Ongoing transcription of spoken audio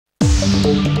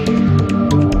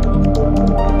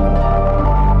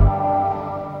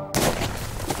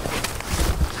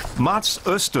Mats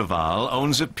Östervall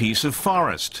owns a piece of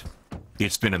forest.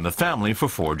 It's been in the family for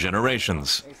 4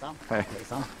 generations.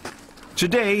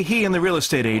 Today, he and the real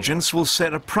estate agents will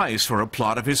set a price for a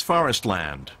plot of his forest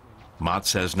land.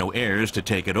 Mats has no heirs to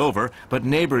take it over, but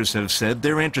neighbors have said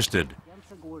they're interested.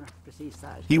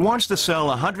 He wants to sell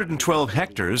 112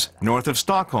 hectares north of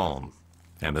Stockholm,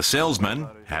 and the salesmen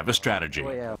have a strategy.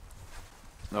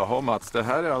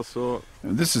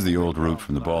 This is the old route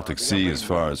from the Baltic Sea as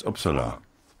far as Uppsala.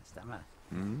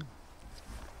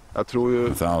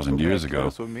 1,000 years ago,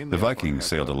 the Vikings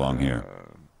sailed along here.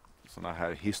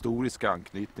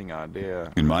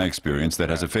 In my experience, that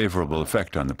has a favorable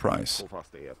effect on the price.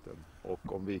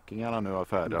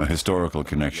 A historical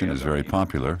connection is very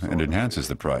popular and enhances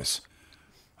the price.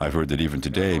 I've heard that even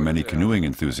today, many canoeing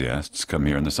enthusiasts come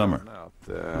here in the summer.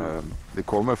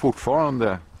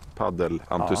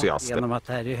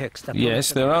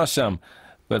 Yes, there are some,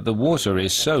 but the water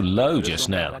is so low just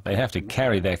now, they have to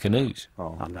carry their canoes.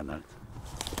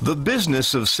 The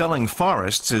business of selling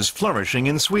forests is flourishing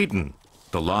in Sweden.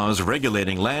 The laws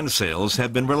regulating land sales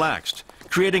have been relaxed,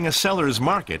 creating a seller's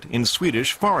market in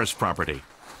Swedish forest property.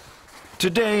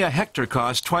 Today, a hectare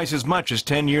costs twice as much as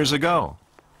 10 years ago.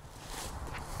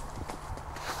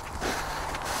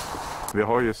 New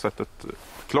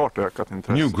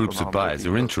groups of buyers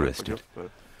are interested.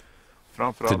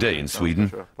 Today in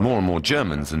Sweden, more and more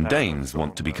Germans and Danes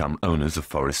want to become owners of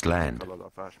forest land.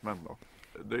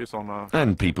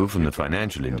 And people from the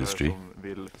financial industry.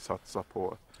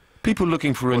 People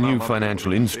looking for a new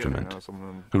financial instrument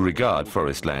who regard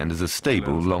forest land as a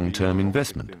stable long-term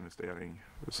investment.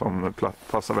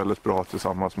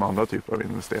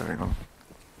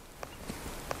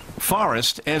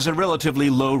 Forest as a relatively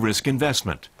low-risk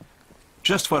investment.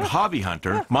 Just what hobby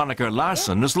hunter Monica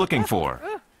Larsson is looking for.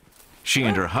 She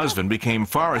and her husband became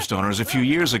forest owners a few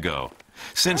years ago.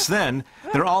 Since then,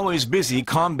 they're always busy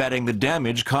combating the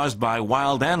damage caused by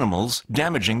wild animals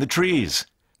damaging the trees.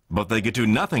 But they could do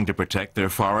nothing to protect their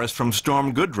forest from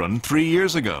Storm Gudrun 3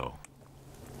 years ago.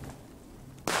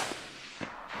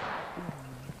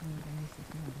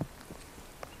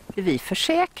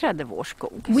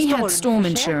 We had storm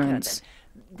insurance.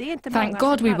 Thank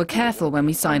God we were careful when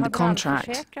we signed the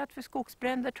contract.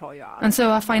 And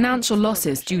so our financial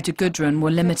losses due to Gudrun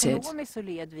were limited.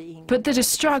 But the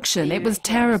destruction, it was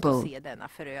terrible.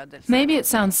 Maybe it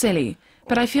sounds silly,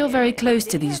 but I feel very close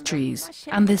to these trees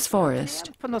and this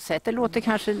forest.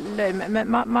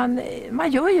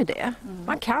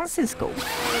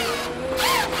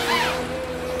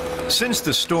 Since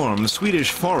the storm,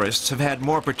 Swedish forests have had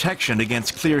more protection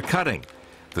against clear cutting.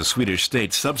 The Swedish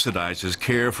state subsidizes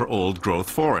care for old-growth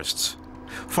forests.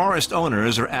 Forest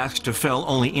owners are asked to fell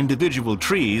only individual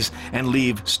trees and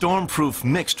leave storm-proof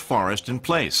mixed forest in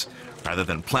place, rather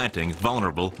than planting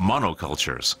vulnerable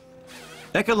monocultures.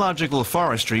 Ecological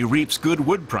forestry reaps good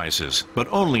wood prices, but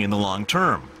only in the long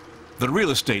term. The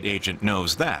real estate agent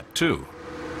knows that, too.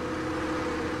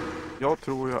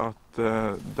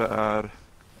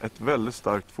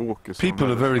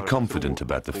 People are very confident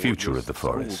about the future of the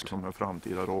forest.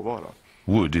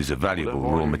 Wood is a valuable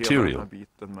raw material.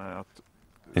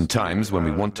 In times when we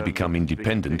want to become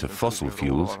independent of fossil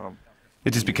fuels,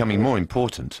 it is becoming more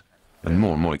important and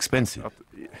more expensive.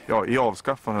 The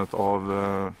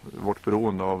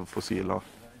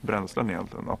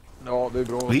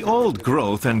old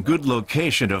growth and good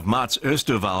location of Mats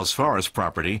Östervall's forest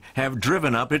property have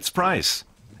driven up its price.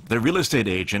 The real estate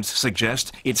agents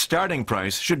suggest its starting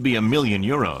price should be €1 million.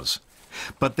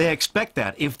 But they expect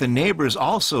that if the neighbors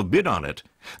also bid on it,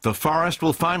 the forest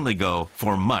will finally go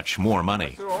for much more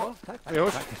money.